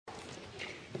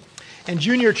and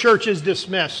junior church is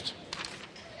dismissed.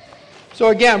 So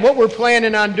again, what we're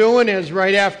planning on doing is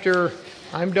right after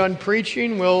I'm done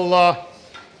preaching, we'll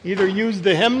either use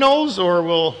the hymnals or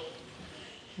we'll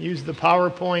use the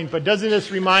PowerPoint. But doesn't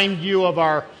this remind you of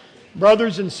our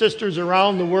brothers and sisters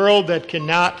around the world that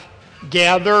cannot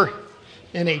gather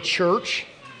in a church?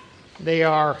 They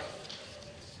are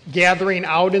gathering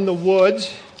out in the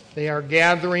woods. They are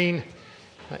gathering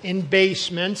in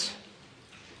basements.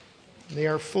 They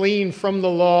are fleeing from the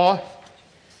law.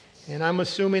 And I'm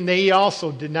assuming they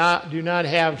also do not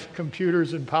have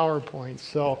computers and PowerPoints.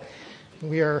 So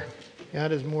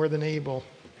God is more than able.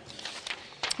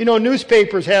 You know,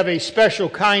 newspapers have a special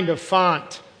kind of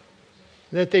font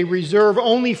that they reserve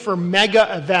only for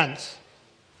mega events.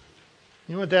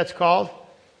 You know what that's called?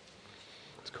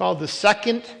 It's called the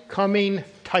Second Coming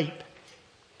type.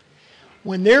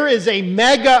 When there is a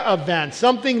mega event,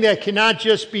 something that cannot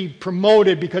just be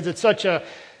promoted because it's such a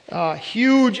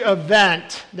huge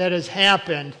event that has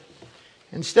happened,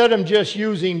 instead of just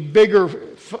using bigger,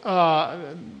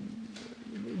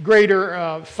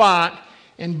 greater font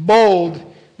and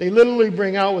bold, they literally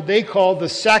bring out what they call the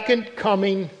Second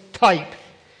Coming type.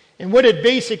 And what it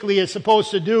basically is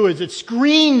supposed to do is it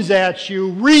screams at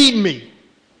you, read me.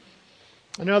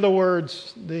 In other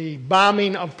words, the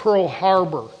bombing of Pearl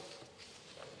Harbor,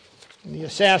 the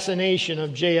assassination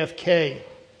of JFK,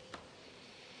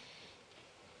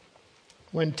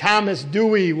 when Thomas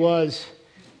Dewey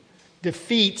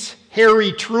defeats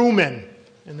Harry Truman,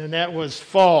 and then that was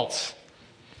false.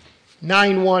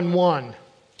 911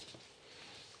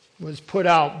 was put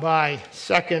out by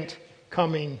Second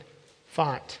Coming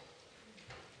font.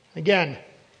 Again,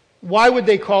 why would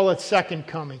they call it Second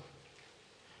Coming?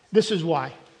 This is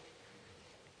why.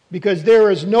 Because there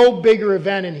is no bigger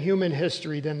event in human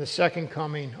history than the second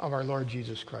coming of our Lord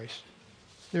Jesus Christ.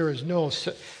 There is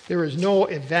no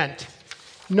event.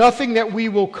 Nothing that we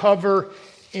will cover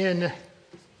in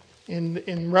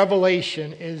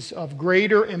Revelation is of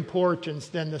greater importance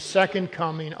than the second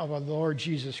coming of our Lord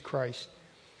Jesus Christ.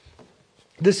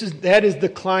 That is the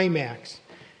climax.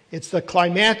 It's the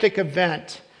climactic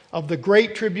event of the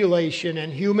Great Tribulation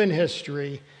in human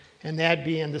history, and that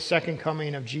being the second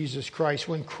coming of Jesus Christ.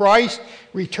 When Christ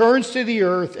returns to the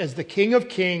earth as the King of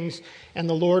Kings and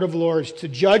the Lord of Lords to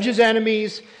judge his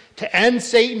enemies, to end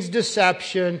Satan's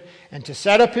deception, and to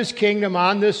set up his kingdom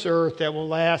on this earth that will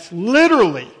last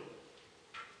literally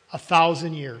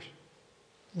 1,000 years.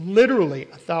 Literally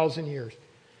 1,000 years.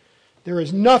 There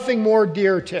is nothing more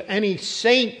dear to any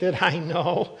saint that I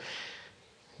know,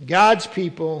 God's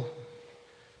people,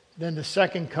 than the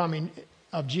second coming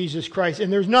of Jesus Christ.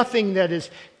 And there's nothing that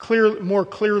is more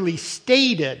clearly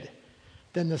stated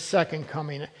than the second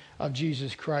coming of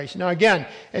Jesus Christ. Now again,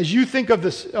 as you think of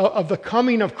the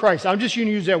coming of Christ, I'm just going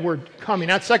to use that word coming,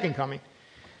 not second coming.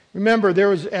 Remember, there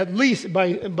was at least,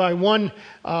 by one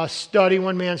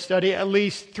man study, at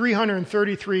least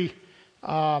 333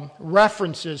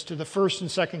 references to the first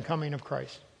and second coming of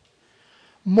Christ.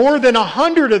 More than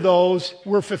 100 of those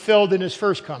were fulfilled in his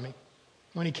first coming,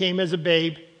 when he came as a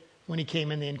babe, when he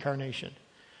came in the incarnation.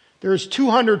 There's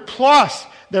 200 plus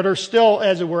that are still,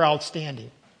 as it were,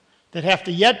 outstanding, that have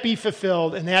to yet be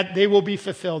fulfilled, and that they will be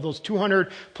fulfilled. Those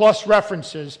 200 plus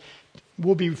references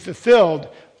will be fulfilled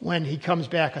when he comes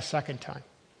back a second time.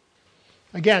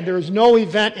 Again, there is no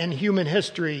event in human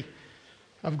history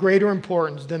of greater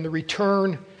importance than the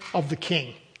return of the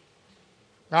King.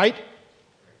 Right?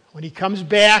 When he comes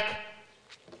back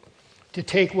to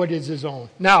take what is his own.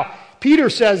 Now, Peter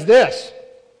says this,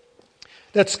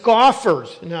 that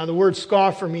scoffers, now the word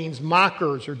scoffer means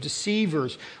mockers or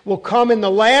deceivers, will come in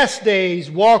the last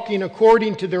days walking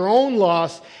according to their own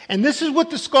lusts. And this is what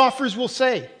the scoffers will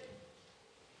say.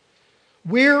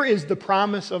 Where is the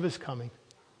promise of his coming?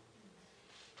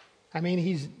 I mean,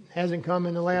 he hasn't come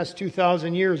in the last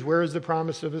 2,000 years. Where is the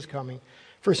promise of his coming?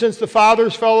 For since the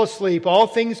fathers fell asleep, all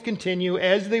things continue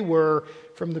as they were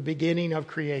from the beginning of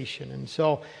creation. And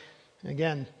so,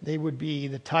 again, they would be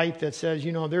the type that says,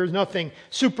 there's nothing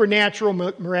supernatural,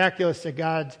 miraculous that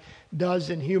God does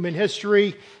in human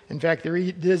history. In fact, there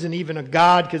isn't even a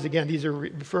God, because again, these are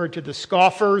referred to the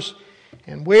scoffers.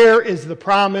 And where is the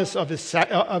promise of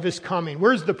his coming?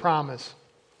 Where's the promise?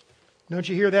 Don't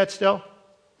you hear that still?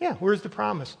 Yeah, where's the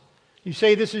promise? You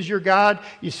say this is your God.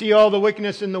 You see all the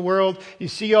wickedness in the world. You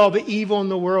see all the evil in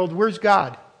the world. Where's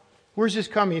God? Where's his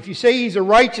coming? If you say he's a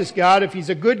righteous God, if he's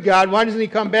a good God, why doesn't he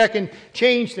come back and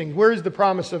change things? Where's the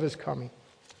promise of his coming?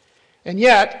 And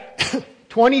yet,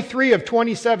 23 of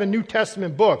 27 New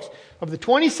Testament books, of the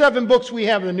 27 books we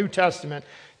have in the New Testament,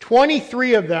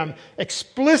 23 of them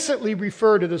explicitly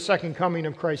refer to the second coming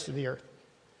of Christ to the earth.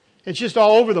 It's just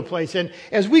all over the place. And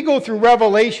as we go through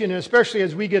Revelation, and especially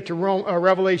as we get to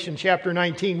Revelation chapter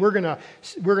 19, we're going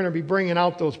to be bringing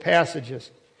out those passages.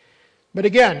 But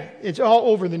again, it's all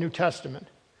over the New Testament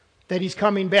that He's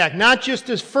coming back. Not just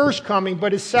His first coming,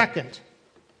 but His second.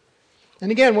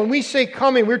 And again, when we say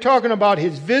coming, we're talking about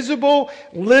His visible,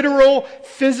 literal,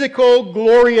 physical,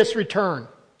 glorious return.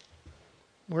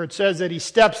 Where it says that He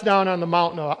steps down on the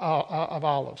mountain of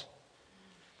Olives.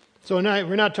 So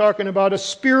we're not talking about a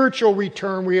spiritual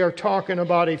return. We are talking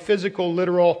about a physical,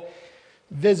 literal,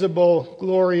 visible,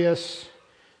 glorious.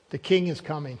 The King is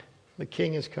coming. The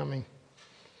King is coming.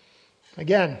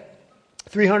 Again,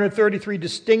 333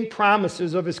 distinct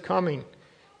promises of His coming,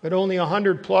 but only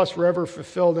 100 plus were ever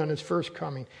fulfilled on His first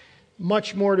coming.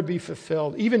 Much more to be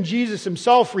fulfilled. Even Jesus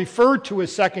Himself referred to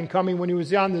His second coming when He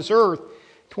was on this earth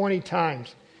 20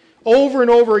 times. Over and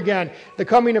over again, the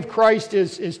coming of Christ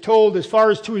is told as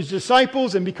far as to His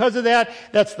disciples, and because of that,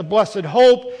 that's the blessed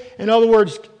hope. In other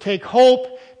words, take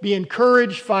hope, be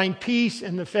encouraged, find peace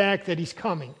in the fact that He's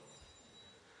coming.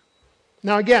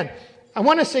 Now again, I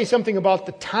want to say something about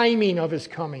the timing of His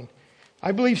coming.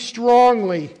 I believe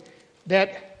strongly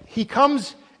that He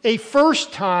comes a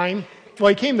first time, well,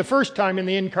 He came the first time in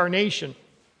the incarnation.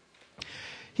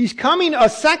 He's coming a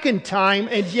second time,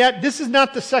 and yet this is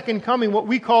not the second coming, what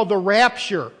we call the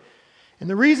rapture. And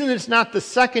the reason it's not the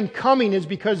second coming is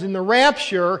because in the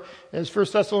rapture, as 1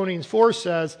 Thessalonians 4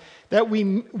 says, that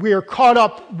we are caught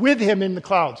up with Him in the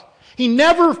clouds. He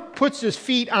never puts His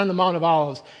feet on the Mount of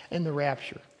Olives in the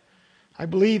rapture. I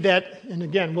believe that, and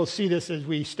again, we'll see this as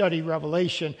we study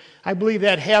Revelation, I believe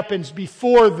that happens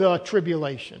before the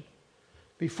tribulation.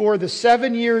 Before the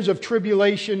 7 years of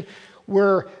tribulation,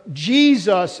 where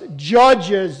Jesus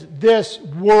judges this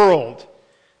world.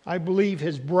 I believe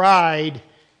His bride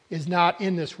is not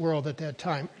in this world at that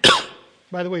time.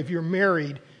 By the way, if you're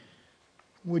married,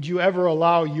 would you ever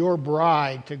allow your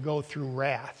bride to go through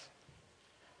wrath?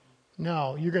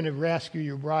 No, you're going to rescue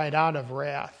your bride out of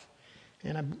wrath.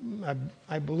 And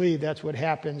I believe that's what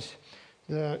happens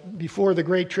before the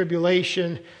Great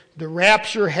Tribulation. The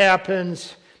rapture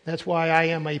happens. That's why I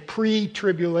am a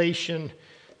pre-tribulation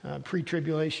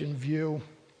view.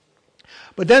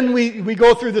 But then we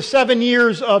go through the 7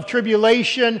 years of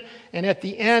tribulation, and at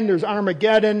the end there's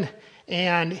Armageddon,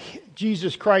 and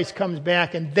Jesus Christ comes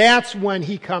back, and that's when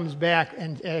He comes back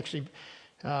and actually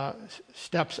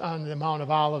steps on the Mount of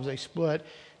Olives. They split,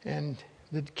 and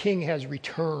the King has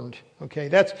returned. Okay,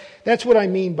 that's what I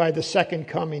mean by the second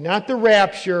coming. Not the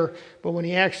rapture, but when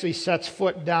He actually sets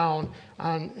foot down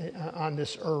on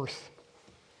this earth.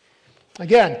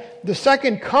 Again, the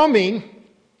second coming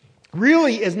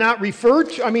really is not referred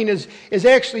to, is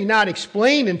actually not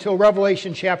explained until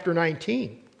Revelation chapter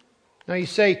 19. Now you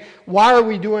say, why are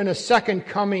we doing a second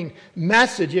coming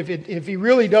message if He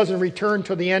really doesn't return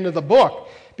to the end of the book?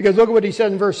 Because look at what He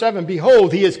says in verse 7,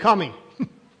 behold, He is coming.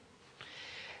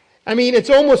 It's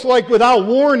almost like without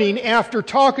warning, after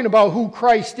talking about who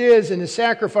Christ is and His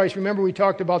sacrifice. Remember we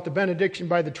talked about the benediction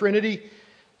by the Trinity,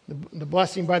 the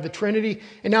blessing by the Trinity.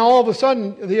 And now all of a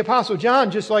sudden, the Apostle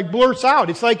John just blurts out.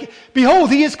 It's like,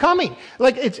 behold, He is coming.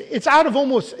 It's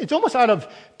almost out of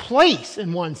place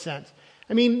in one sense.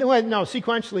 No,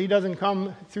 sequentially, He doesn't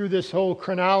come through this whole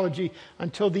chronology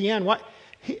until the end.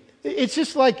 It's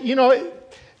just like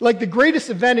the greatest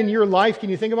event in your life. Can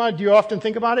you think about it? Do you often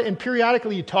think about it? And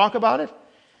periodically you talk about it?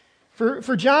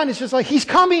 For John, it's just like, He's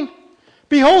coming.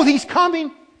 Behold, He's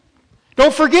coming.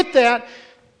 Don't forget that.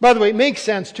 By the way, it makes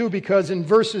sense too, because in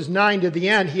verses 9 to the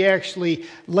end, He actually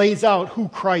lays out who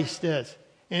Christ is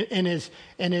in his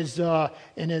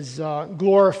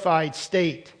glorified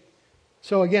state.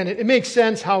 So again, it makes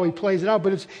sense how He plays it out,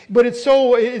 but it's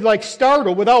so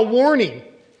startled without warning,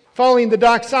 following the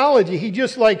doxology. He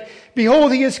just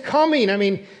behold, He is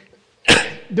coming.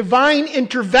 Divine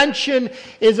intervention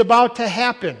is about to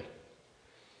happen.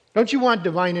 Don't you want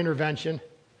divine intervention?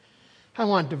 I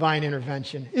want divine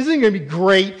intervention. Isn't it going to be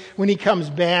great when He comes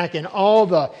back and all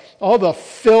the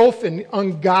filth and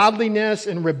ungodliness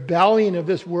and rebellion of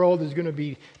this world is going to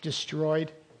be destroyed?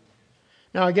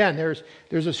 Now again, there's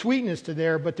a sweetness to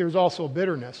there, but there's also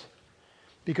bitterness.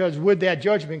 Because with that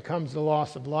judgment comes the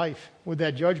loss of life. With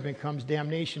that judgment comes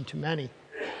damnation to many.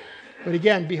 But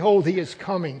again, behold, He is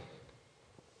coming.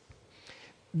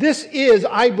 This is,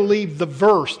 I believe, the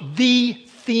verse, the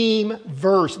theme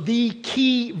verse, the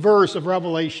key verse of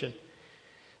Revelation.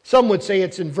 Some would say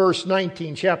it's in verse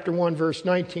 19, chapter 1, verse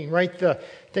 19, right? The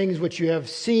things which you have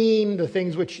seen, the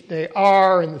things which they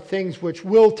are, and the things which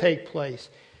will take place.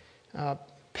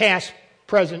 Past,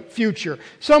 present, future.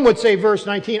 Some would say verse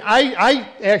 19. I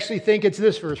actually think it's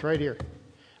this verse right here.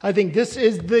 I think this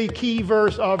is the key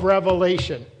verse of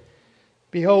Revelation.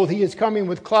 Behold, he is coming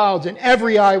with clouds, and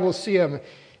every eye will see him.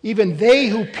 Even they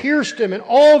who pierced him, and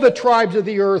all the tribes of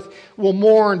the earth will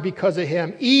mourn because of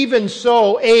him. Even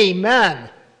so, amen.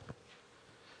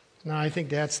 Now, I think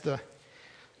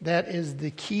that is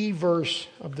the key verse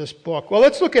of this book. Well,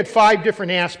 let's look at 5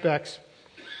 different aspects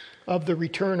of the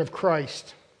return of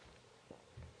Christ.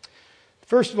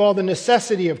 First of all, the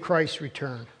necessity of Christ's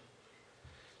return.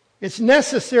 It's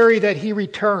necessary that he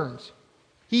returns.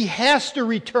 He has to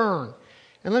return.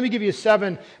 And let me give you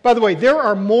 7. By the way, there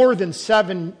are more than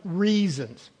 7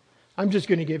 reasons. I'm just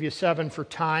going to give you 7 for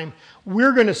time.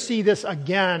 We're going to see this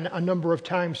again a number of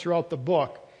times throughout the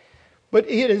book. But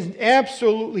it is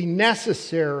absolutely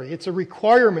necessary. It's a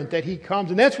requirement that he comes.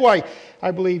 And that's why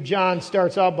I believe John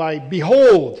starts out by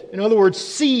behold. In other words,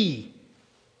 see.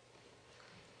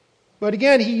 But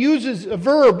again, he uses a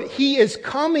verb, he is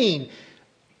coming,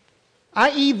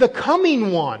 i.e. the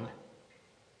coming one.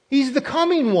 He's the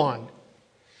coming one.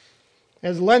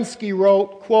 As Lenski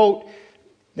wrote, quote,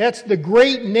 that's the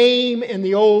great name in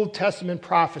the Old Testament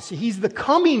prophecy. He's the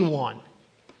coming one.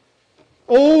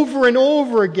 Over and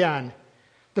over again,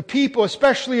 the people,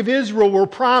 especially of Israel, were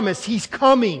promised he's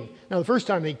coming. Now, the first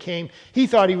time they came,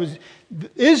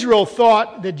 Israel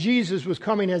thought that Jesus was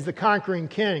coming as the conquering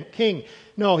king.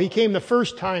 No, he came the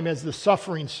first time as the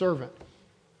suffering servant.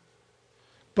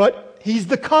 But he's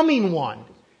the coming one.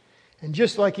 And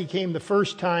just like he came the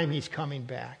first time, he's coming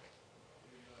back.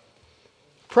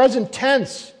 Present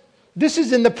tense. This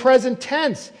is in the present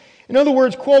tense. In other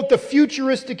words, quote, the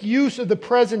futuristic use of the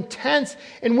present tense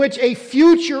in which a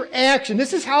future action,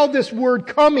 this is how this word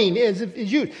coming is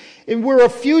used, and where a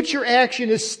future action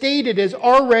is stated as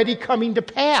already coming to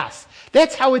pass.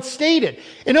 That's how it's stated.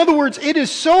 In other words, it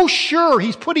is so sure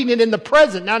he's putting it in the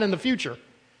present, not in the future.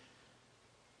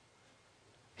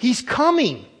 He's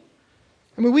coming.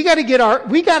 I mean, we got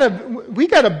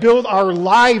to build our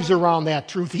lives around that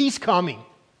truth. He's coming.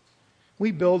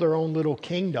 We build our own little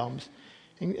kingdoms.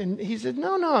 And he said,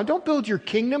 no, don't build your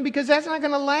kingdom because that's not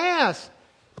going to last.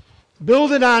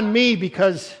 Build it on me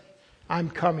because I'm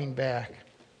coming back.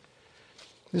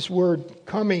 This word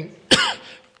coming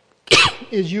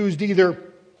is used either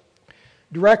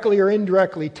directly or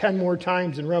indirectly 10 more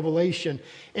times in Revelation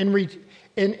in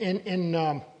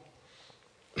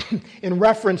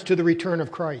reference to the return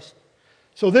of Christ.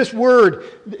 So this word,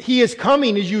 he is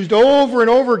coming, is used over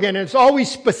and over again, and it's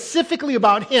always specifically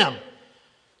about him.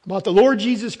 About the Lord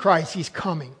Jesus Christ, he's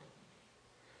coming.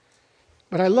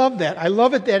 But I love that. I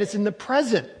love it that it's in the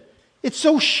present. It's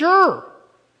so sure.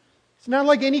 It's not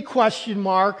like any question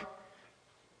mark.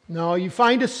 No, you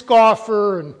find a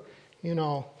scoffer and,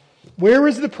 where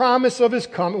is the promise of his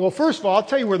coming? Well, first of all, I'll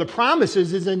tell you where the promise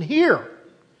is in here.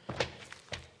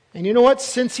 And you know what?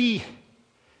 Since he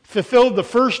fulfilled the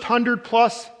first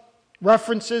 100+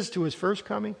 references to his first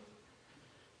coming,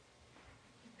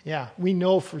 yeah, we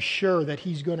know for sure that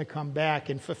he's going to come back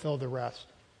and fulfill the rest.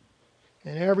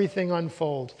 And everything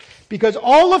unfolds. Because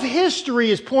all of history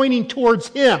is pointing towards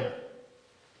him.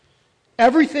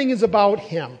 Everything is about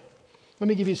him. Let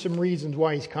me give you some reasons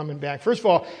why he's coming back. First of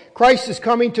all, Christ is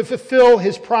coming to fulfill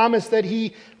his promise that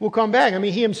he will come back. I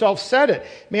mean, he himself said it.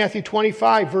 Matthew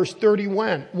 25, verse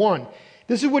 31.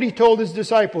 This is what he told his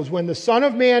disciples. When the Son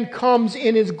of Man comes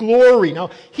in his glory.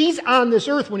 Now, he's on this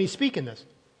earth when he's speaking this.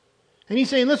 And he's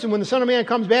saying, listen, when the Son of Man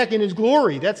comes back in his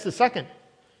glory, that's the second.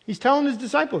 He's telling his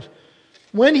disciples,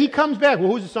 when he comes back, well,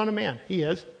 who's the Son of Man? He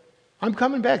is. I'm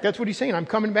coming back. That's what he's saying. I'm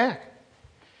coming back.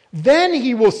 Then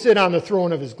he will sit on the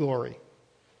throne of his glory.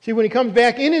 See, when he comes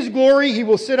back in his glory, he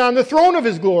will sit on the throne of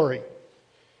his glory.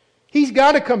 He's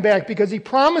got to come back because he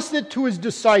promised it to his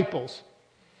disciples.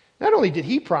 Not only did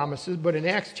he promise it, but in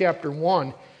Acts chapter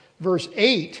 1, verse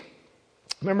 8,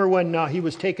 remember when he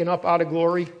was taken up out of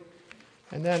glory?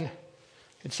 And then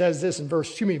it says this in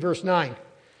verse 9.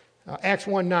 Acts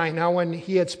 1:9. Now when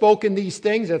he had spoken these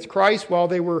things, that's Christ, while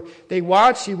they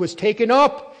watched, he was taken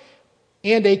up,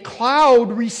 and a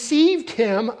cloud received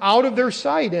him out of their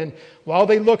sight. And while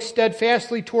they looked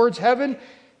steadfastly towards heaven,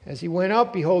 as he went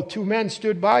up, behold, 2 men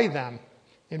stood by them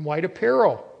in white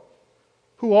apparel,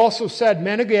 who also said,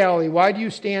 Men of Galilee, why do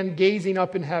you stand gazing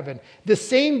up in heaven? The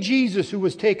same Jesus who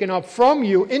was taken up from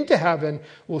you into heaven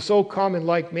will so come in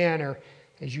like manner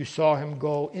as you saw him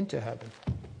go into heaven.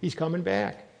 He's coming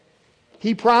back.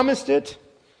 He promised it.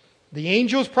 The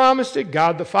angels promised it.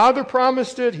 God the Father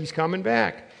promised it. He's coming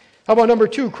back. How about number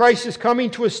 2? Christ is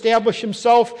coming to establish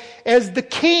himself as the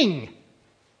King.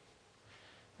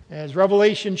 As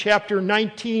Revelation chapter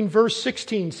 19, verse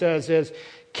 16 says, as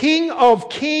King of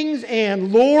kings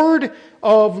and Lord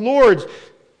of lords.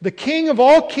 The King of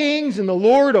all kings and the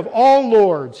Lord of all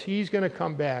lords. He's going to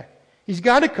come back. He's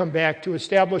got to come back to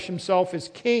establish himself as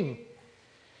king.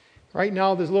 Right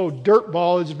now, this little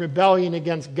dirtball is rebellion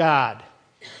against God.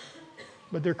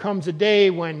 But there comes a day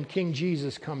when King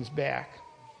Jesus comes back.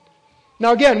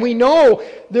 Now again, we know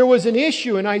there was an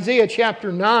issue in Isaiah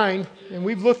chapter 9, and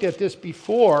we've looked at this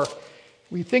before.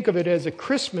 We think of it as a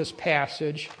Christmas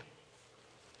passage.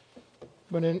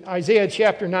 But in Isaiah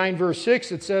chapter 9, verse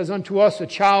 6, it says, "Unto us a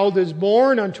child is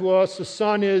born, unto us a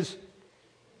son is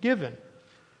given."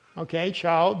 Okay,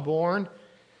 child born,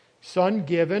 son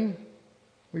given,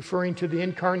 referring to the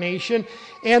incarnation.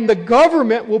 "And the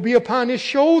government will be upon his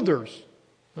shoulders."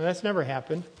 Well, that's never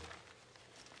happened.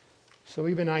 So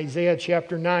even Isaiah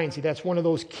chapter 9, see, that's one of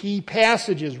those key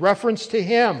passages, reference to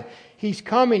him. He's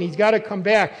coming, he's got to come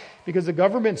back, because the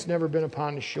government's never been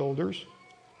upon his shoulders.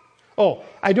 Oh,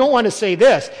 I don't want to say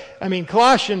this. I mean,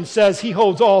 Colossians says he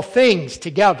holds all things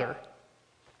together.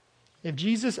 If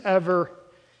Jesus ever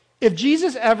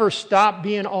stopped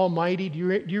being almighty, do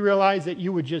you realize that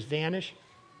you would just vanish?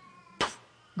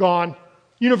 Gone.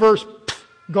 Universe,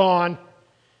 gone.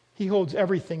 He holds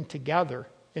everything together.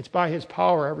 It's by his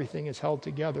power everything is held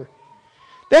together.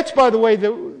 That's, by the way,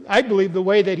 I believe the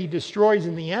way that he destroys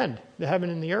in the end, the heaven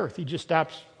and the earth. He just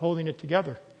stops holding it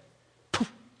together.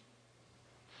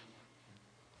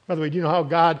 By the way, do you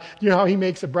know how he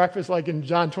makes a breakfast like in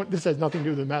John 20? This has nothing to do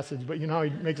with the message, but you know how he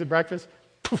makes a breakfast?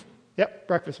 Yep,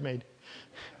 breakfast made.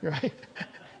 Right?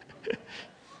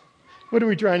 What are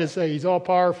we trying to say? He's all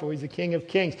powerful. He's the King of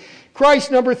Kings.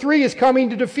 Christ, number 3, is coming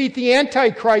to defeat the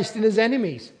Antichrist and his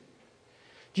enemies.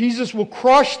 Jesus will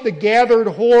crush the gathered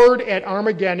horde at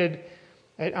Armageddon,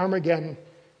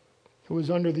 who is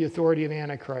under the authority of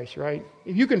Antichrist, right?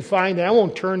 If you can find that, I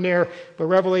won't turn there, but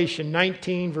Revelation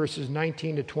 19, verses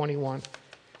 19 to 21.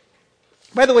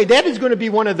 By the way, that is going to be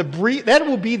that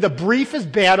will be the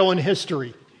briefest battle in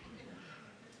history.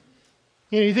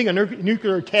 You think a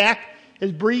nuclear attack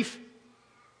is brief?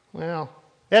 Well,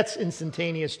 that's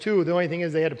instantaneous too. The only thing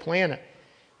is they had to plan it.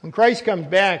 When Christ comes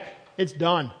back, it's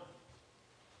done.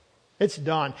 It's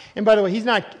done. And by the way,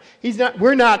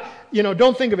 we're not,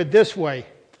 don't think of it this way.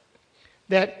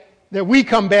 That we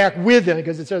come back with him,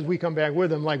 because it says we come back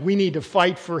with him, like we need to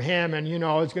fight for him and,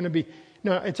 it's going to be,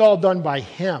 no, it's all done by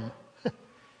him.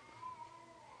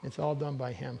 It's all done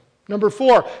by him. Number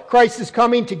 4, Christ is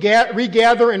coming to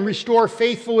regather and restore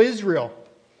faithful Israel.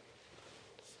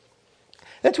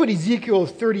 That's what Ezekiel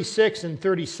 36 and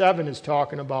 37 is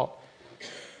talking about.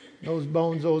 Those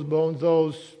bones,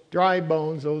 those dry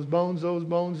bones,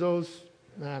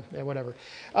 whatever.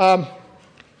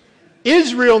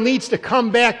 Israel needs to come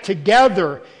back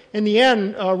together. In the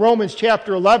end, Romans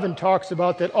chapter 11 talks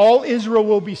about that all Israel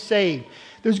will be saved.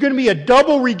 There's going to be a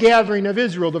double regathering of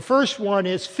Israel. The first one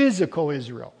is physical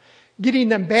Israel, getting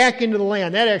them back into the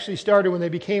land. That actually started when they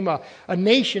became a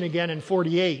nation again in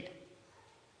 48.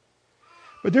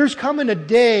 But there's coming a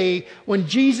day when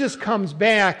Jesus comes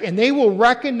back and they will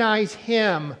recognize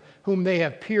him whom they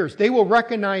have pierced. They will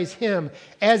recognize him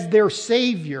as their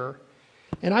Savior.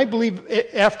 And I believe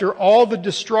after all the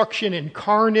destruction and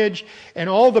carnage and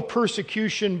all the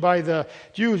persecution by the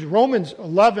Jews, Romans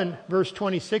 11, verse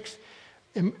 26,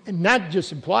 and not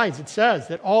just implies, it says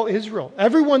that all Israel,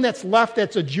 everyone that's left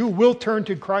that's a Jew, will turn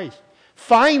to Christ.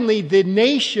 Finally, the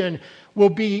nation will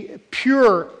be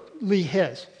purely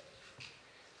his.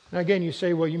 Now again, you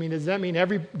say, well, does that mean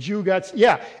every Jew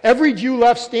every Jew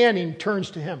left standing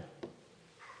turns to him.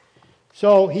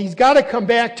 So he's got to come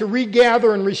back to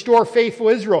regather and restore faithful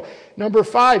Israel. Number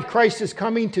 5, Christ is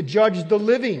coming to judge the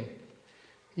living.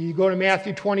 You go to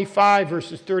Matthew 25,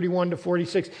 verses 31 to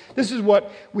 46. This is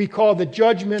what we call the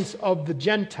judgments of the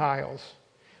Gentiles.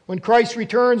 When Christ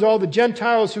returns, all the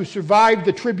Gentiles who survived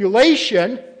the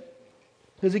tribulation,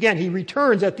 because again, he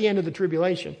returns at the end of the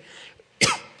tribulation.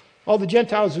 All the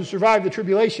Gentiles who survive the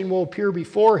tribulation will appear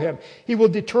before him. He will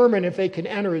determine if they can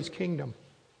enter his kingdom.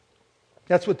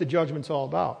 That's what the judgment's all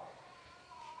about.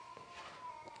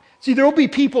 See, there will be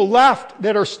people left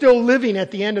that are still living at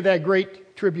the end of that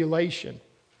great tribulation.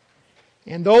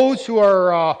 And those who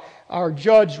are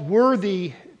judged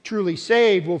worthy, truly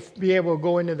saved, will be able to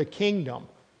go into the kingdom.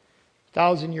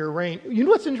 1,000-year reign. You know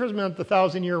what's interesting about the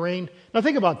 1,000-year reign? Now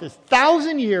think about this.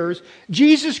 1,000 years,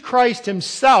 Jesus Christ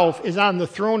himself is on the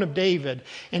throne of David.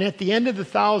 And at the end of the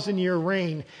 1,000-year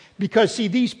reign, because see,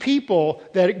 these people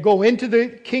that go into the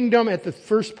kingdom at the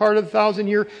first part of the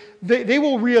 1,000-year, they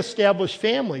will reestablish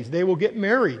families. They will get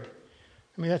married.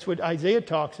 That's what Isaiah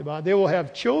talks about. They will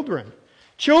have children.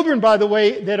 Children, by the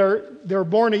way, they're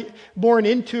born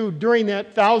into during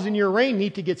that 1,000-year reign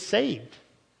need to get saved.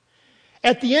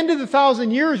 At the end of the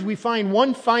 1,000 years, we find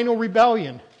one final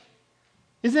rebellion.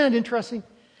 Isn't that interesting?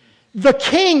 The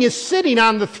king is sitting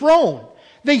on the throne.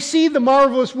 They see the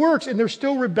marvelous works, and there's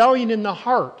still rebellion in the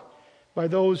heart by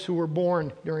those who were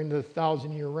born during the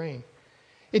 1,000-year reign.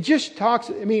 It just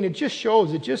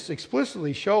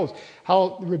explicitly shows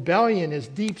how rebellion is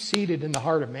deep-seated in the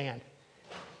heart of man.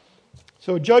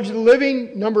 So, judge the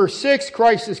living. Number 6,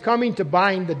 Christ is coming to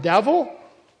bind the devil.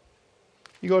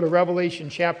 You go to Revelation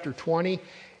chapter 20.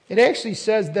 It actually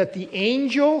says that the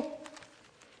angel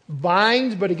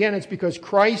binds, but again, it's because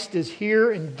Christ is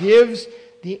here and gives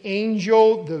the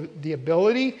angel the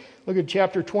ability. Look at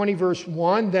chapter 20, verse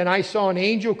 1. Then I saw an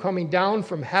angel coming down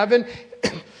from heaven,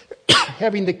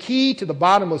 having the key to the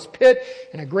bottomless pit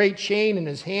and a great chain in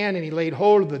his hand, and he laid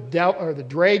hold of the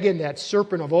dragon, that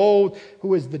serpent of old,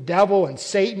 who is the devil and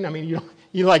Satan. I mean,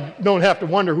 you don't have to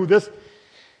wonder who this.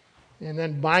 And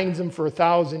then binds him for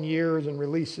 1,000 years and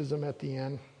releases him at the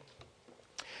end.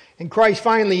 And Christ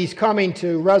finally, he's coming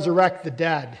to resurrect the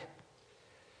dead.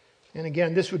 And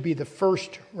again, this would be the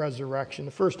first resurrection.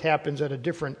 The first happens at a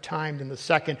different time than the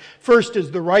second. First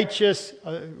is the righteous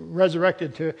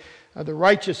resurrected to the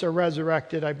righteous are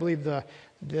resurrected. I believe the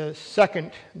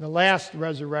last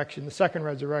resurrection, the second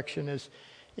resurrection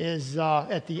is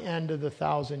at the end of the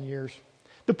 1,000 years.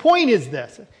 The point is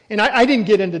this, and I didn't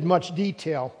get into much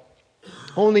detail,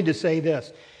 only to say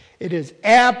this. It is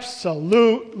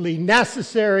absolutely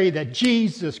necessary that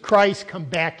Jesus Christ come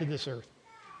back to this earth.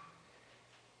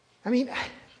 I mean,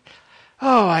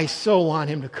 I so want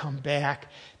him to come back.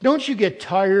 Don't you get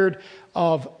tired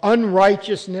of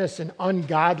unrighteousness and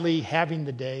ungodly having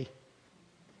the day?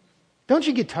 Don't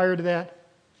you get tired of that?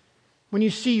 When you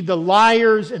see the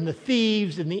liars and the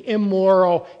thieves and the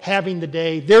immoral having the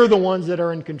day, they're the ones that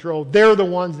are in control. They're the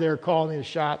ones that are calling the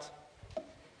shots.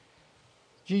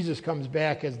 Jesus comes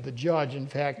back as the judge. In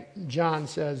fact, John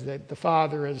says that the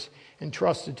Father has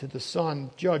entrusted to the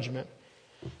Son judgment.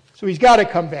 So he's got to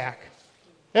come back.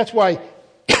 That's why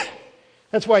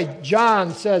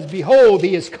John says, "Behold,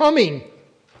 he is coming."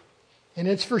 And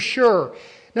it's for sure.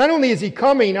 Not only is he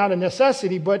coming out of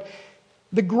necessity, but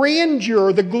the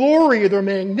grandeur, the glory, the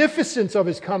magnificence of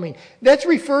his coming, that's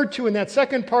referred to in that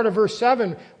second part of verse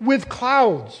 7 with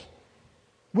clouds.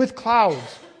 With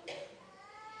clouds.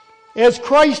 As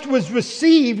Christ was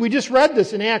received, we just read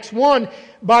this in Acts 1,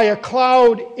 by a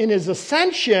cloud in his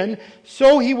ascension,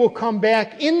 so he will come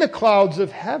back in the clouds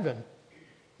of heaven.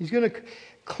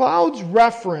 Clouds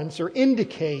reference or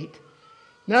indicate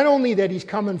not only that he's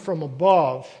coming from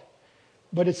above,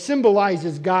 but it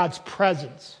symbolizes God's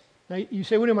presence. Now you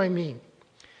say, what do I mean?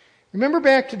 Remember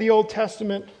back to the Old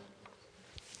Testament?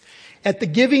 At the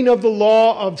giving of the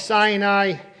law of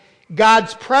Sinai,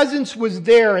 God's presence was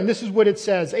there, and this is what it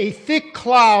says, a thick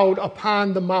cloud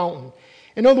upon the mountain.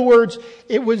 In other words,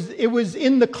 it was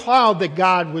in the cloud that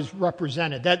God was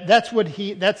represented. That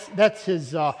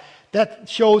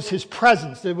shows his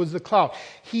presence. It was the cloud.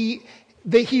 He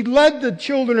led the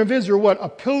children of Israel, a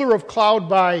pillar of cloud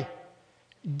by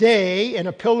day and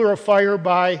a pillar of fire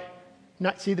by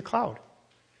night. See the cloud.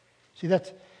 See,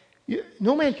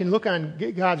 no man can look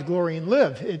on God's glory and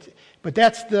live. But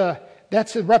that's the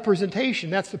representation.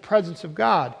 That's the presence of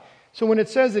God. So when it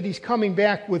says that he's coming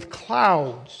back with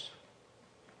clouds,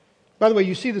 by the way,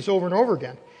 you see this over and over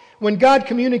again. When God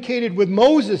communicated with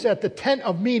Moses at the tent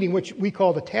of meeting, which we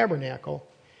call the tabernacle,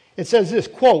 it says this,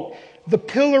 quote, "The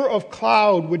pillar of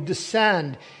cloud would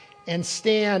descend and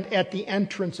stand at the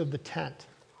entrance of the tent."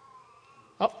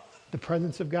 Oh, the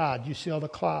presence of God. You see all the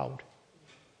cloud.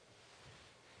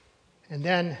 And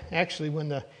then, actually, when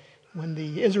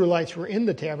the Israelites were in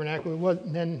the tabernacle,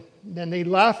 then they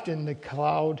left and the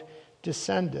cloud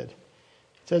descended.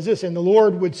 It says this, and the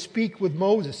Lord would speak with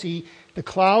Moses. See, the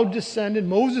cloud descended,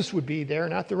 Moses would be there,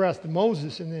 not the rest of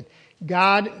Moses, and then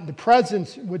God, the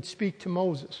presence, would speak to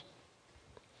Moses.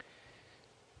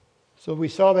 So we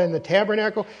saw that in the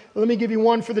tabernacle. Let me give you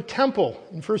one for the temple.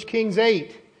 In 1 Kings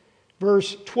 8,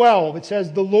 verse 12, it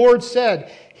says, the Lord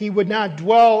said he would not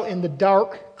dwell in the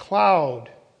dark cloud.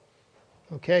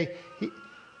 Okay?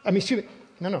 Excuse me.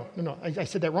 No. I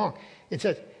said that wrong. It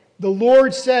says, the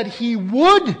Lord said he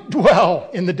would dwell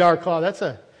in the dark cloud. That's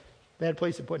a bad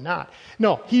place to put not.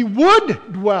 No, he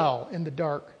would dwell in the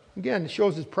dark. Again, it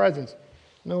shows his presence.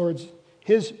 In other words,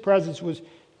 his presence was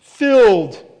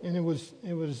filled, and it was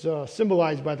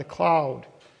symbolized by the cloud.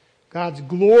 God's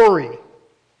glory.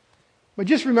 But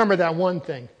just remember that one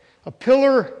thing. The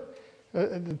pillar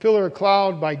of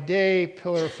cloud by day,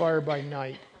 pillar of fire by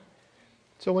night.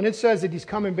 So when it says that he's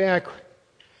coming back,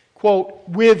 quote,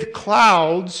 with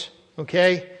clouds,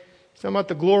 okay, it's talking about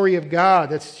the glory of God.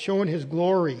 That's showing his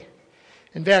glory.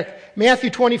 In fact, Matthew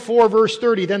 24, verse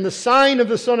 30, then the sign of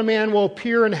the Son of Man will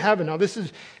appear in heaven. Now this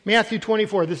is Matthew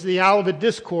 24. This is the Olivet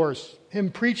Discourse,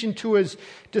 him preaching to his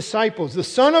disciples. The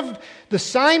sign of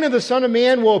the Son of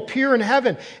Man will appear in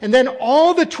heaven, and then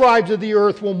all the tribes of the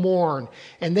earth will mourn,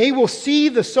 and they will see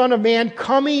the Son of Man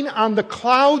coming on the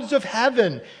clouds of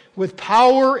heaven with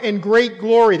power and great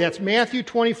glory. That's Matthew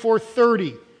 24,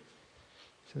 30.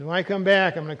 So when I come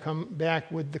back, I'm going to come back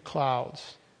with the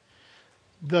clouds.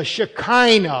 The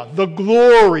Shekinah, the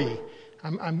glory.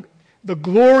 The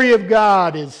glory of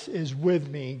God is with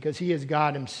me because He is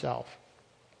God Himself.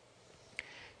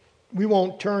 We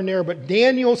won't turn there, but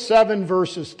Daniel 7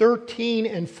 verses 13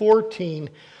 and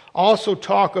 14 also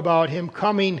talk about Him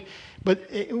coming but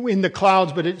in the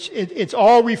clouds, but it's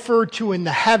all referred to in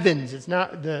the heavens. It's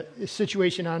not the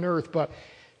situation on earth, but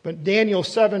Daniel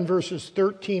 7 verses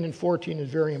 13 and 14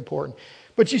 is very important.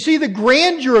 But you see the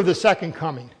grandeur of the second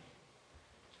coming.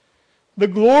 The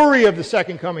glory of the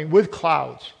second coming with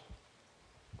clouds.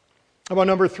 How about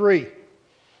number 3?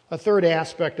 A third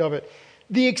aspect of it.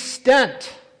 The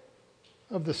extent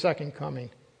of the second coming.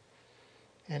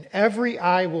 And every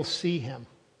eye will see Him.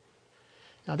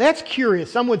 Now that's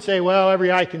curious. Some would say, well, every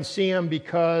eye can see Him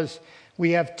because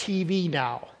we have TV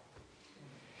now.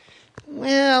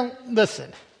 Well,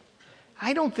 listen.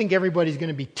 I don't think everybody's going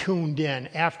to be tuned in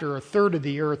after a third of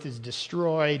the earth is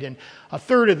destroyed and a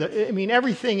third of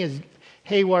everything is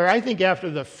haywire. I think after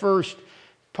the first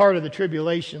part of the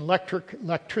tribulation,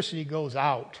 electricity goes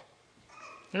out.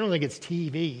 I don't think it's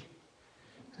TV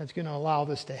that's going to allow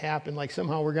this to happen. Like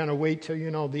somehow we're going to wait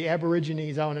till, the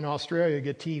Aborigines out in Australia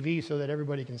get TV so that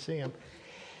everybody can see them.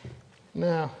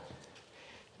 No.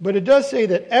 But it does say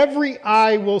that every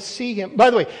eye will see Him. By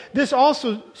the way, this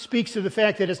also speaks to the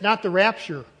fact that it's not the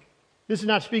rapture. This is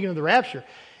not speaking of the rapture.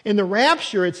 In the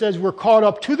rapture, it says we're caught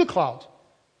up to the clouds.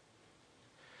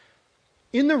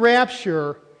 In the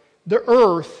rapture, the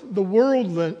earth, the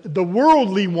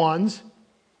worldly ones,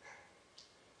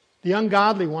 the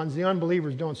ungodly ones, the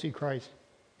unbelievers don't see Christ.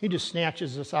 He just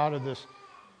snatches us out of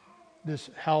this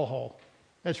hellhole.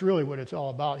 That's really what it's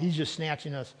all about. He's just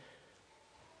snatching us.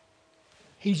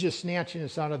 He's just snatching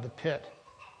us out of the pit.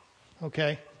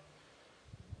 Okay?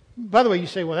 By the way, you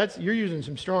say, well, you're using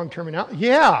some strong terminology.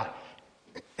 Yeah.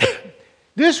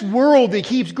 This world that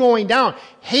keeps going down,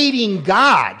 hating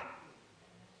God.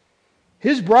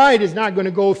 His bride is not going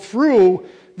to go through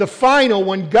the final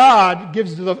when God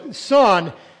gives the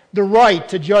Son the right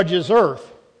to judge His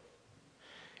earth.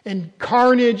 And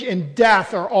carnage and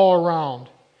death are all around.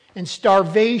 And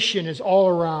starvation is all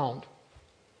around.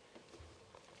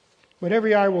 But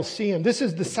every eye will see Him. This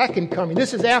is the second coming.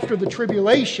 This is after the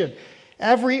tribulation.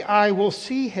 Every eye will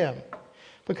see Him.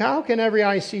 But how can every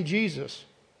eye see Jesus?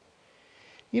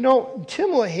 Tim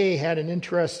LaHaye had an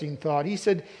interesting thought. He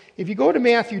said, if you go to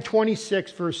Matthew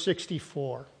 26, verse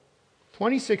 64,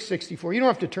 26:64, you don't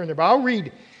have to turn there, but I'll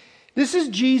read. This is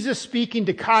Jesus speaking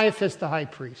to Caiaphas the high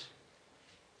priest.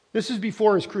 This is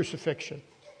before His crucifixion.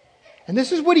 And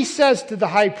this is what He says to the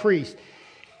high priest.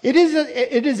 It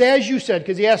is as you said,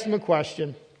 because He asked him a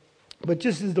question, but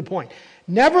just as the point.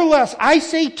 Nevertheless, I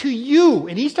say to you,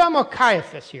 and He's talking about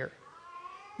Caiaphas here.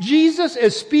 Jesus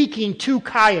is speaking to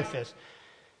Caiaphas.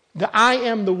 I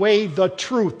am the way, the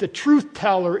truth. The truth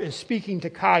teller is speaking to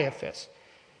Caiaphas.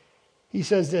 He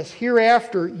says this,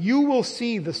 hereafter you will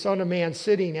see the Son of Man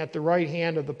sitting at the right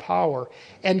hand of the power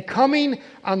and coming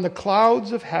on the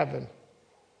clouds of heaven.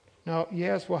 Now,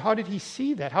 yes, well, how did He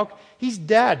see that? He's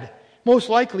dead. Most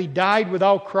likely died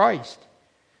without Christ.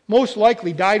 Most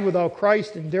likely died without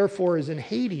Christ and therefore is in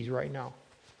Hades right now.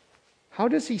 How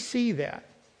does He see that?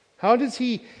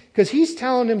 Because He's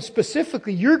telling him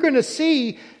specifically, you're going to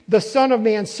see the Son of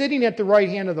Man sitting at the right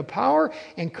hand of the power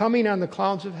and coming on the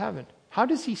clouds of heaven. How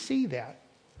does He see that?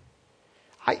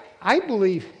 I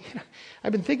believe,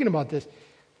 I've been thinking about this.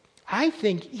 I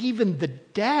think even the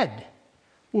dead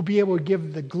will be able to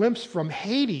give the glimpse from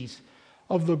Hades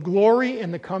of the glory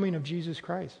and the coming of Jesus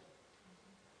Christ.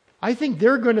 I think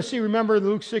they're going to see, remember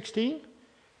Luke 16?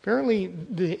 Apparently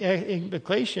the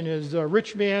implication is a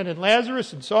rich man and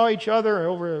Lazarus and saw each other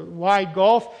over a wide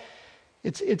gulf.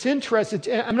 It's interesting.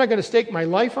 I'm not going to stake my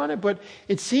life on it, but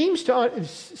it seems to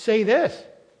say this,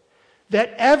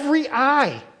 that every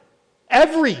eye,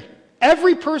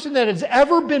 every person that has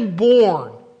ever been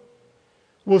born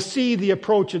will see the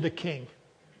approach of the King.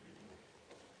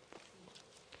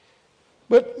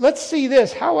 But let's see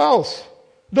this. How else?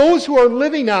 Those who are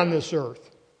living on this earth.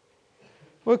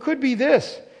 Well, it could be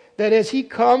this, that as He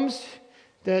comes,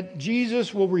 that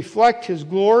Jesus will reflect His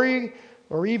glory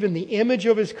or even the image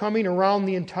of his coming around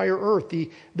the entire earth. The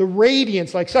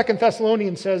radiance, like 2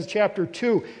 Thessalonians says, chapter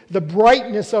 2, the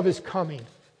brightness of his coming.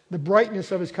 The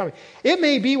brightness of his coming. It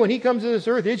may be when he comes to this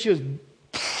earth, it's just...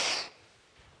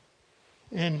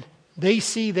 and they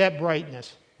see that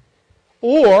brightness.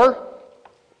 Or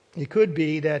it could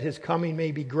be that his coming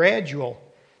may be gradual,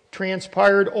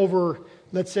 transpired over,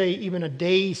 let's say, even a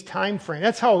day's time frame.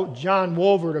 That's how John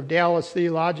Wolvert of Dallas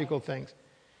Theological thinks.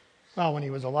 Well, when he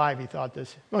was alive, he thought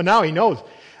this. Well, now he knows.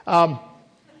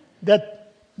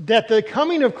 That the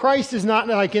coming of Christ is not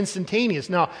like instantaneous.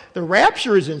 Now, the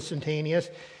rapture is instantaneous,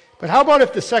 but how about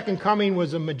if the second coming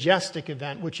was a majestic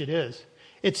event, which it is?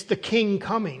 It's the King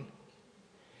coming.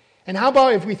 And how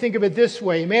about if we think of it this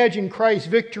way? Imagine Christ's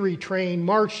victory train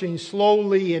marching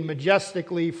slowly and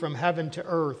majestically from heaven to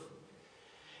earth.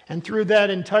 And through that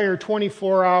entire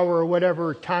 24-hour or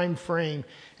whatever time frame,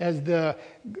 as the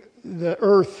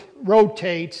earth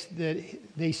rotates, that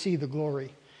they see the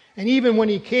glory. And even when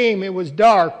he came, it was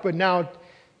dark, but now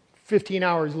 15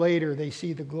 hours later, they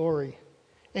see the glory.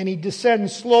 And he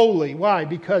descends slowly. Why?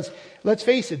 Because, let's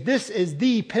face it, this is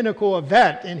the pinnacle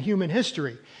event in human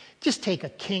history. Just take a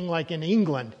king like in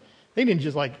England. They didn't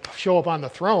just like show up on the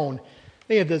throne.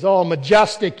 They had this all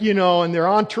majestic, and their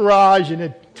entourage, and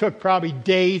it took probably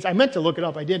days. I meant to look it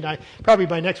up. I didn't. Probably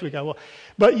by next week I will.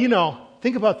 But,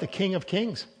 think about the King of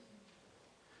Kings.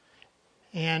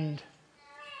 And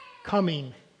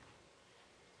coming.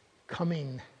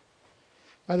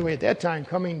 By the way, at that time,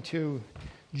 coming to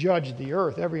judge the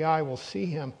earth. Every eye will see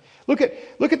him. Look at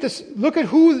this. Look at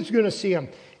who's going to see him.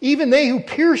 Even they who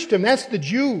pierced him. That's the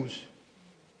Jews.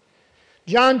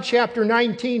 John chapter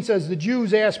 19 says the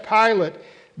Jews asked Pilate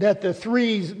that the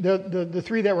three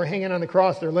that were hanging on the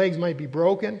cross, their legs might be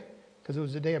broken, because it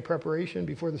was the day of preparation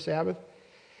before the Sabbath.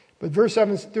 But verse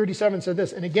 37 said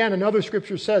this, and again another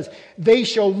scripture says, they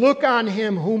shall look on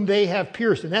him whom they have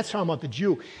pierced. And that's talking about the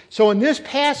Jew. So in this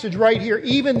passage right here,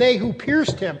 even they who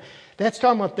pierced him, that's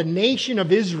talking about the nation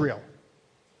of Israel.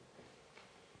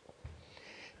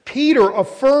 Peter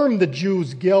affirmed the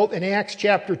Jews' guilt in Acts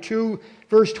chapter 2,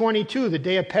 verse 22, the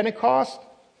day of Pentecost.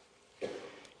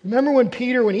 Remember when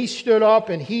Peter, when he stood up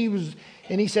and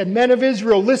he said, men of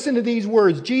Israel, listen to these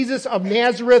words. Jesus of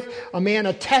Nazareth, a man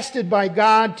attested by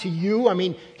God to you. I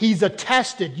mean, he's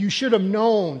attested. You should have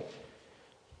known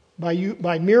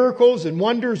by miracles and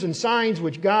wonders and signs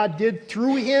which God did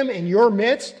through him in your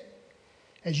midst.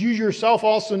 As you yourself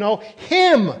also know,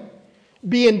 him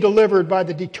being delivered by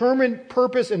the determined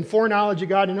purpose and foreknowledge of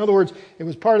God. In other words, it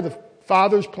was part of the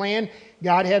Father's plan.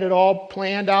 God had it all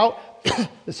planned out.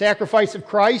 The sacrifice of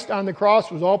Christ on the cross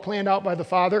was all planned out by the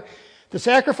Father. The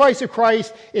sacrifice of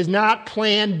Christ is not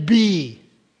plan B.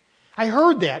 I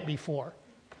heard that before.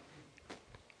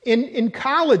 In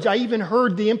college, I even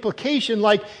heard the implication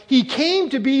like he came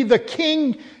to be the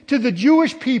king to the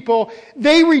Jewish people.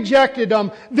 They rejected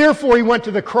him, therefore he went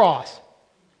to the cross.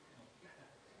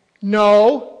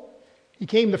 No, he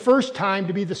came the first time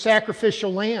to be the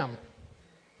sacrificial lamb.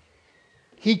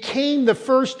 He came the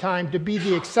first time to be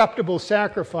the acceptable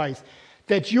sacrifice,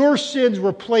 that your sins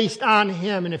were placed on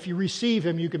him, and if you receive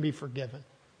him, you can be forgiven.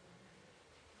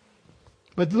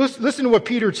 But listen to what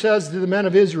Peter says to the men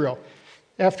of Israel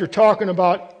after talking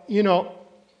about,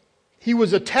 he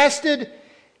was attested,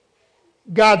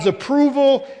 God's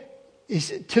approval.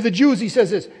 To the Jews, he says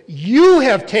this, you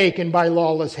have taken by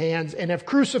lawless hands and have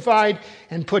crucified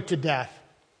and put to death.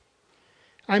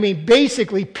 I mean,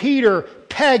 basically, Peter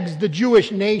pegs the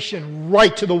Jewish nation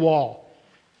right to the wall.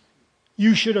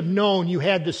 You should have known you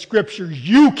had the scriptures.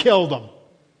 You killed them.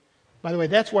 By the way,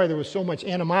 that's why there was so much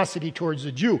animosity towards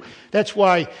the Jew. That's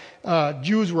why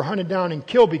Jews were hunted down and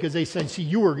killed, because they said, see,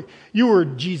 you were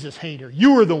Jesus hater.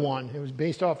 You were the one. It was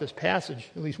based off this passage,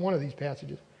 at least one of these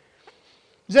passages.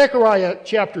 Zechariah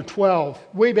chapter 12,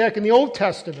 way back in the Old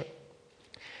Testament,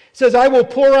 says, I will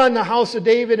pour on the house of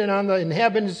David and on the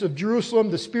inhabitants of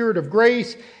Jerusalem the spirit of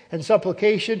grace and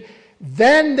supplication.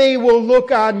 Then they will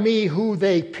look on me who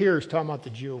they pierced. Talking about the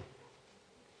Jew.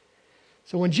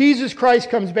 So when Jesus Christ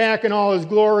comes back in all his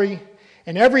glory,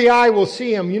 and every eye will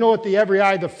see him, you know what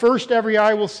the first every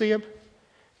eye will see him?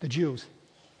 The Jews.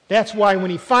 That's why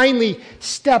when he finally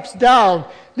steps down,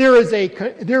 there is a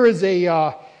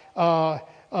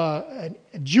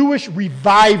Jewish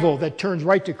revival that turns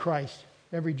right to Christ.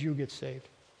 Every Jew gets saved.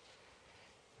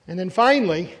 And then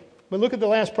finally, but look at the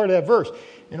last part of that verse.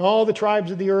 And all the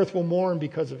tribes of the earth will mourn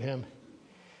because of him.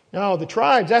 Now, the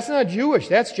tribes, that's not Jewish,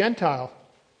 that's Gentile.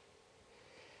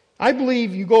 I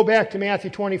believe you go back to Matthew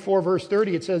 24, verse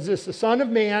 30, it says this, the Son of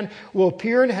Man will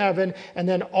appear in heaven, and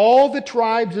then all the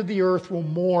tribes of the earth will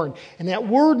mourn. And that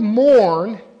word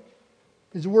mourn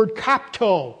is the word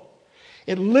kopto.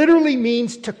 It literally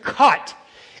means to cut.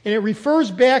 And it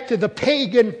refers back to the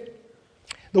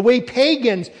way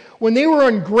pagans, when they were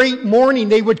on great mourning,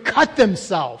 they would cut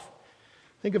themselves.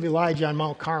 Think of Elijah on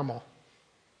Mount Carmel.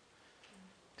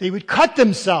 They would cut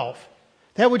themselves.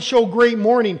 That would show great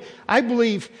mourning. I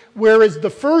believe, whereas the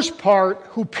first part,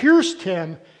 who pierced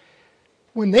him,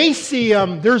 when they see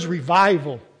him, there's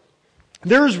revival.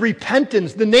 There's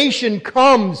repentance. The nation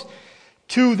comes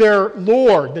to their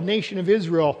Lord. The nation of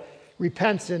Israel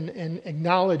repents and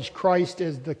acknowledges Christ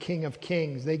as the King of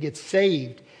Kings. They get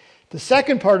saved. The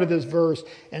second part of this verse,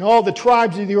 and all the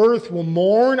tribes of the earth will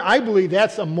mourn. I believe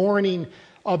that's a mourning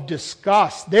of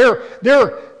disgust. They're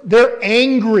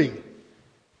angry.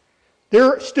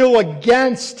 They're still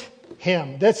against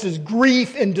him. That's his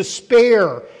grief and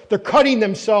despair. They're cutting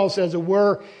themselves, as it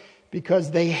were,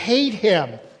 because they hate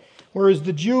him. Whereas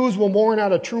the Jews will mourn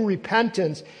out of true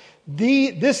repentance.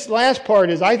 This last part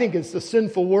is, I think it's the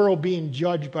sinful world being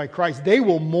judged by Christ. They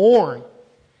will mourn.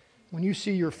 When you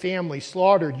see your family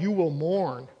slaughtered, you will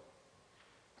mourn.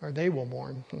 Or they will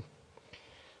mourn.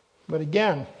 But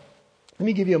again, let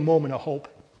me give you a moment of hope.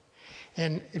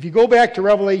 And if you go back to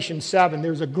Revelation 7,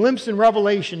 there's a glimpse in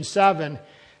Revelation 7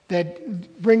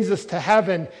 that brings us to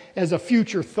heaven as a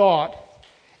future thought.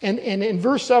 And in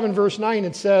verse 7, verse 9,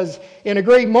 it says, "And a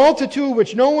great multitude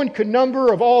which no one could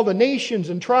number of all the nations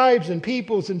and tribes and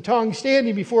peoples and tongues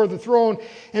standing before the throne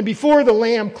and before the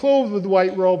Lamb clothed with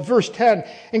white robes." Verse 10,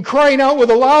 "And crying out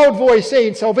with a loud voice,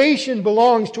 saying, Salvation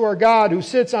belongs to our God who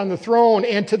sits on the throne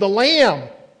and to the Lamb."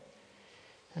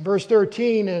 And verse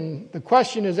 13, and the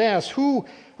question is asked, "Who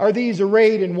are these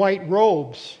arrayed in white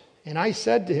robes?" And I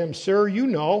said to him, "Sir, you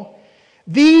know.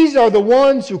 These are the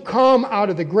ones who come out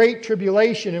of the great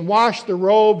tribulation and washed the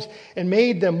robes and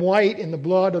made them white in the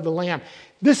blood of the Lamb."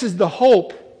 This is the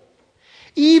hope.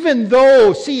 Even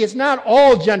though, see, it's not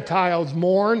all Gentiles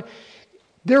mourn.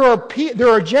 There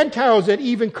are Gentiles that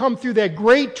even come through that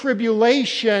great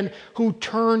tribulation who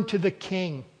turn to the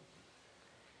King.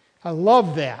 I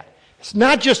love that. It's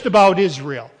not just about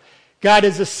Israel. God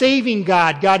is a saving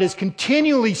God. God is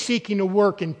continually seeking to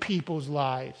work in people's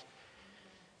lives.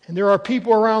 And there are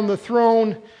people around the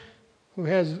throne who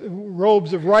has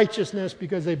robes of righteousness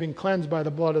because they've been cleansed by the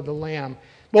blood of the Lamb.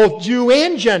 Both Jew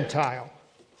and Gentile.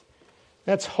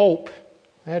 That's hope.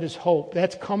 That is hope.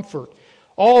 That's comfort.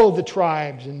 All of the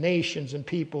tribes and nations and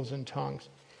peoples and tongues.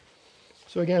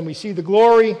 So again, we see the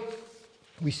glory.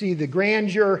 We see the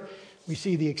grandeur. We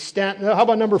see the extent. How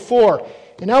about number 4?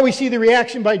 And now we see the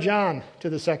reaction by John to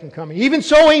the second coming. "Even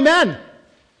so, amen.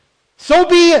 So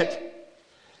be it."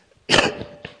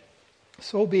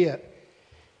 So be it.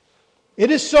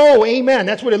 It is so, amen.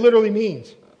 That's what it literally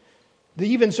means. The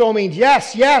even so means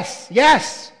yes, yes,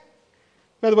 yes.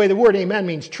 By the way, the word amen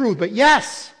means truth, but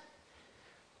yes.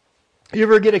 You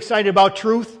ever get excited about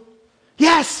truth?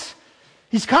 Yes!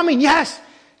 He's coming, yes!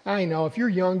 I know, if you're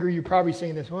younger, you're probably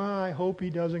saying this, "Well, I hope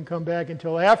he doesn't come back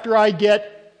until after I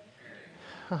get..."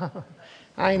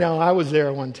 I know, I was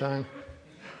there one time.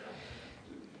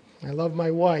 I love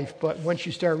my wife, but once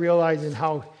you start realizing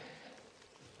how...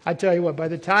 I tell you what, by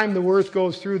the time the earth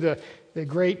goes through the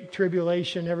great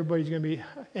tribulation, everybody's going to be,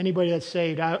 anybody that's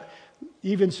saved,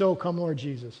 even so come Lord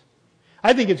Jesus.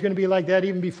 I think it's going to be like that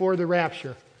even before the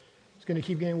rapture. It's going to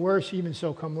keep getting worse, even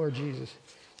so come Lord Jesus.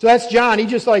 So that's John. He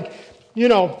just like,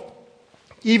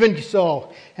 even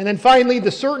so. And then finally,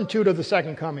 the certitude of the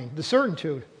second coming. The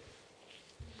certitude.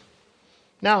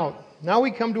 Now we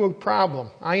come to a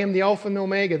problem. "I am the Alpha and the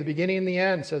Omega, the beginning and the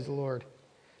end," says the Lord.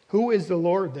 Who is the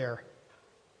Lord there?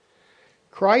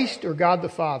 Christ or God the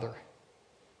Father?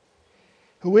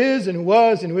 Who is and who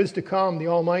was and who is to come, the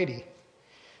Almighty?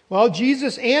 Well,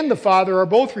 Jesus and the Father are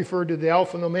both referred to the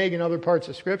Alpha and Omega in other parts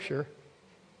of Scripture.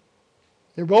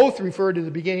 They're both referred to the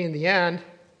beginning and the end.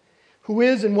 Who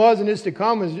is and was and is to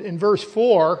come is in verse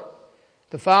 4.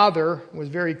 The Father was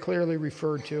very clearly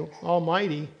referred to.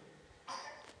 Almighty.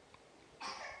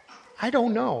 I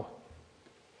don't know.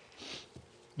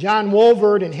 John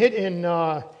Walvoord and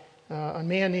a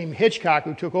man named Hitchcock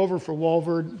who took over for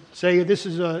Walvoord say this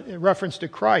is a reference to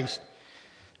Christ.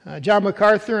 John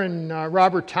MacArthur and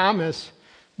Robert Thomas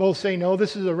both say no,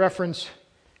 this is a reference,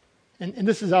 and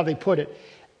this is how they put it.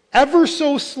 Ever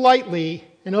so slightly,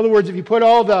 in other words, if you put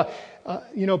all the,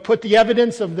 put the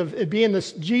evidence of it being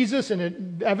this Jesus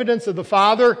and evidence of the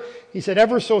Father, he said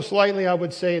ever so slightly I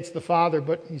would say it's the Father,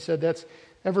 but he said that's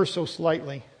ever so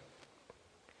slightly.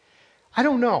 I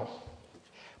don't know.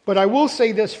 But I will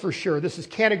say this for sure. This is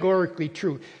categorically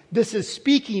true. This is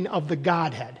speaking of the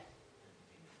Godhead.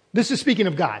 This is speaking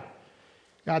of God.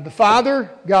 God the Father,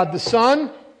 God the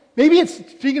Son, Maybe it's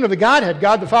speaking of the Godhead,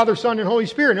 God the Father, Son, and Holy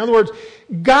Spirit. In other words,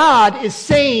 God is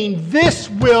saying this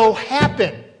will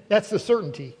happen. That's the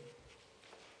certainty.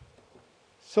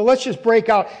 So let's just break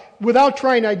out, without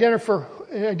trying to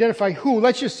identify who,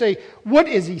 let's just say, what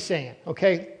is he saying?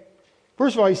 Okay?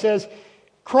 First of all, he says,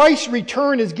 Christ's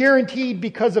return is guaranteed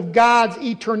because of God's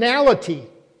eternality.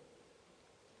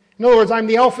 In other words, I'm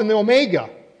the Alpha and the Omega.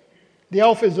 The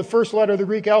Alpha is the first letter of the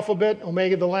Greek alphabet,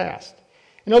 Omega the last.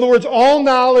 In other words, all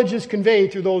knowledge is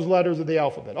conveyed through those letters of the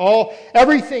alphabet.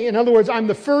 Everything, in other words, I'm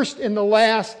the first and the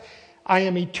last. I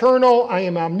am eternal. I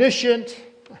am omniscient.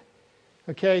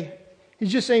 Okay?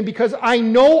 He's just saying, because I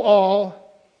know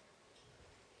all,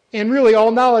 and really all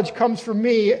knowledge comes from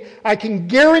me, I can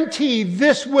guarantee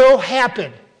this will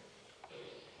happen.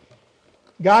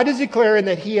 God is declaring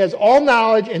that he has all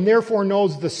knowledge and therefore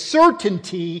knows the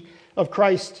certainty of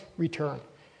Christ's return.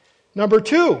 Number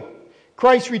two,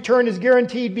 Christ's return is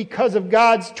guaranteed because of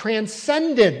God's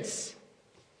transcendence,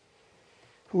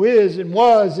 who is and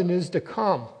was and is to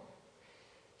come.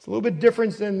 It's a little bit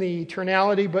different than the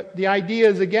eternality, but the idea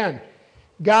is, again,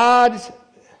 God's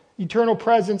eternal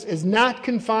presence is not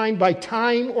confined by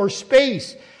time or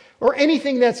space or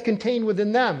anything that's contained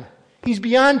within them. He's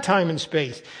beyond time and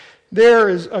space. There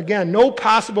is, again, no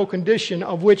possible condition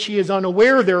of which he is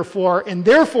unaware, therefore, and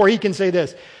therefore he can say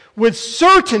this, with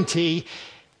certainty,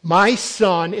 my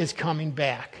Son is coming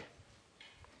back.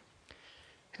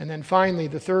 And then finally,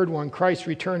 the third one, Christ's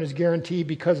return is guaranteed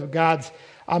because of God's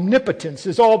omnipotence,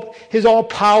 his all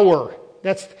power.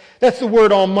 That's the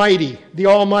word almighty, the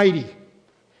Almighty.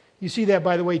 You see that,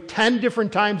 by the way, 10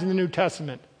 different times in the New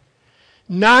Testament.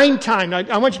 9 times,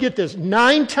 I want you to get this,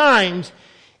 9 times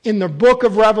in the book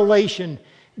of Revelation,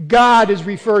 God is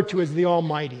referred to as the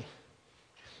Almighty.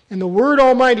 And the word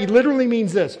Almighty literally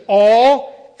means this,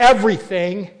 all,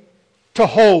 everything, to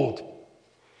hold.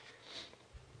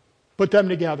 Put them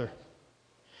together.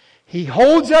 He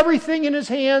holds everything in his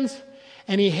hands,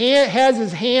 and he has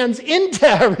his hands into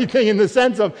everything in the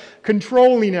sense of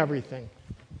controlling everything.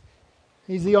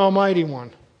 He's the Almighty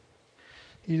One.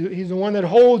 He's the one that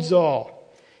holds all.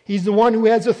 He's the one who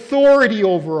has authority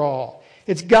over all.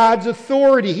 It's God's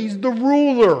authority. He's the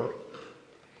ruler.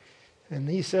 And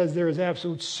he says there is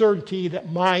absolute certainty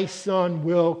that my Son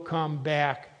will come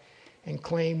back and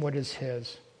claim what is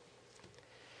his.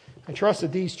 I trust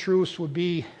that these truths would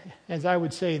be, as I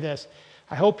would say this,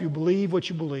 I hope you believe what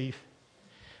you believe.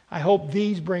 I hope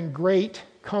these bring great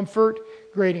comfort,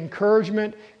 great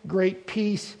encouragement, great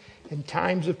peace in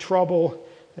times of trouble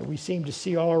that we seem to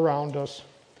see all around us.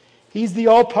 He's the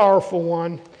all-powerful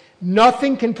one.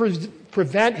 Nothing can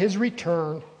prevent his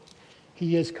return.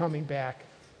 He is coming back.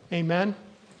 Amen?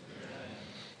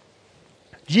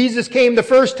 Jesus came the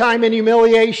first time in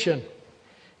humiliation.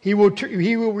 He will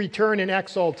return in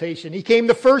exaltation. He came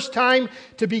the first time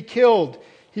to be killed.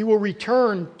 He will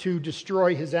return to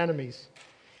destroy his enemies.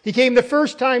 He came the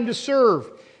first time to serve.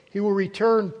 He will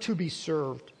return to be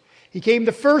served. He came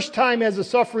the first time as a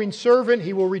suffering servant.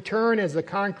 He will return as the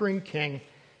conquering king.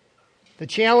 The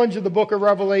challenge of the book of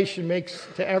Revelation makes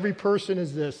to every person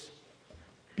is this: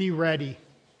 be ready.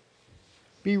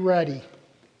 Be ready.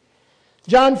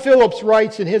 John Phillips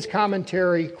writes in his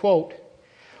commentary, quote,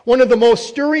 one of the most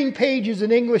stirring pages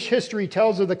in English history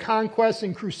tells of the conquests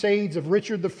and crusades of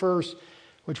Richard I,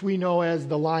 which we know as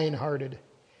the Lion-Hearted.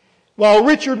 While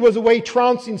Richard was away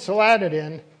trouncing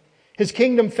Saladin, his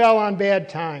kingdom fell on bad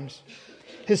times.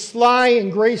 His sly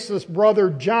and graceless brother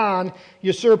John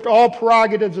usurped all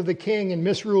prerogatives of the king and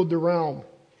misruled the realm.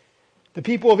 The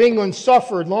people of England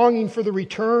suffered, longing for the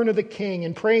return of the king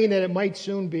and praying that it might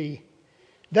soon be.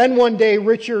 Then one day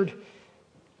Richard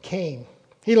came.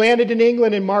 He landed in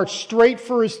England and marched straight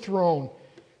for his throne.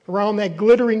 Around that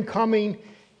glittering coming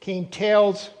came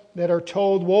tales that are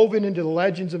told, woven into the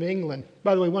legends of England.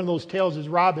 By the way, one of those tales is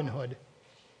Robin Hood.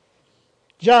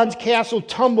 John's castle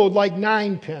tumbled like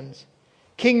ninepins.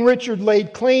 King Richard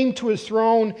laid claim to his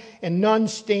throne, and none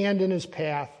stand in his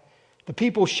path. The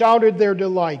people shouted their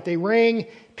delight. They rang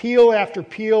peal after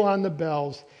peal on the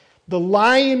bells. The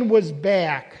lion was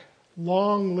back.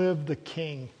 Long live the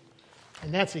king.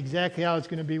 And that's exactly how it's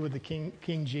going to be with the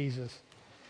King Jesus.